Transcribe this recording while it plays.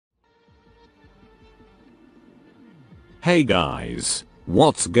Hey guys,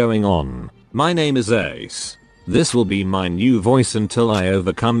 what's going on? My name is Ace. This will be my new voice until I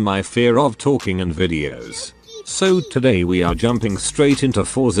overcome my fear of talking in videos. So today we are jumping straight into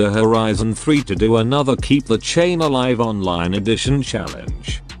Forza Horizon 3 to do another Keep the Chain Alive Online Edition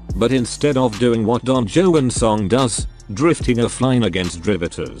challenge. But instead of doing what Don Joe and Song does, drifting offline against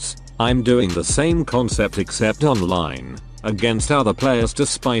Drivatars, I'm doing the same concept except online, against other players to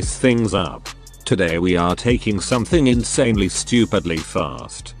spice things up. Today we are taking something insanely stupidly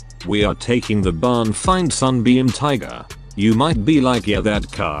fast. We are taking the barn find Sunbeam Tiger. You might be like, yeah,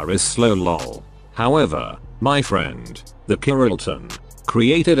 that car is slow lol. However, my friend, the Kiralton,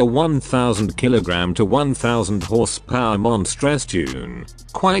 created a 1000 kg to 1000 horsepower monstrous tune,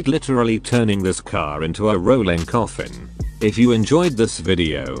 quite literally turning this car into a rolling coffin. If you enjoyed this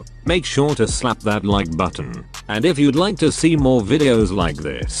video, make sure to slap that like button, and if you'd like to see more videos like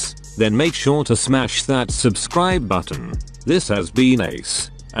this, then make sure to smash that subscribe button. This has been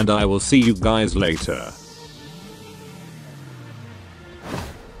Ace, and I will see you guys later.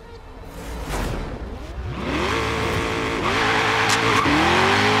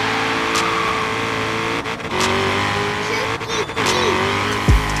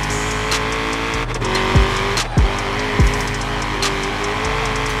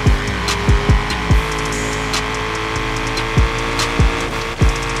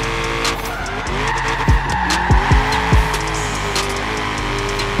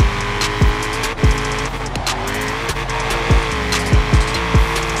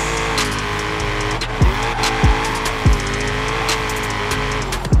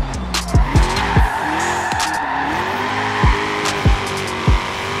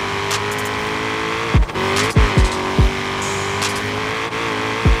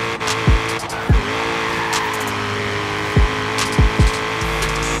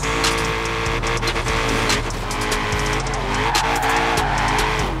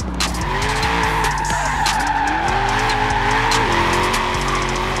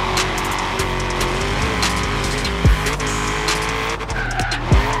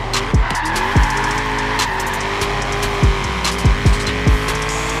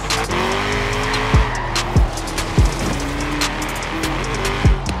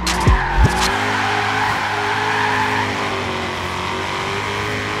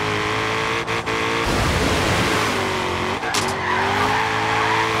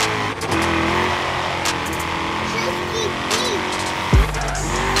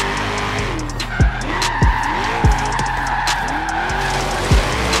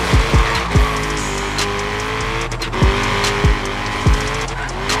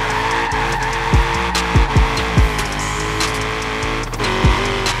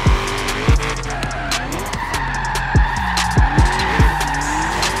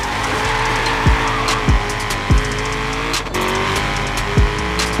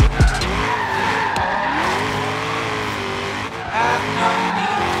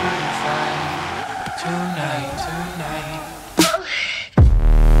 Tonight.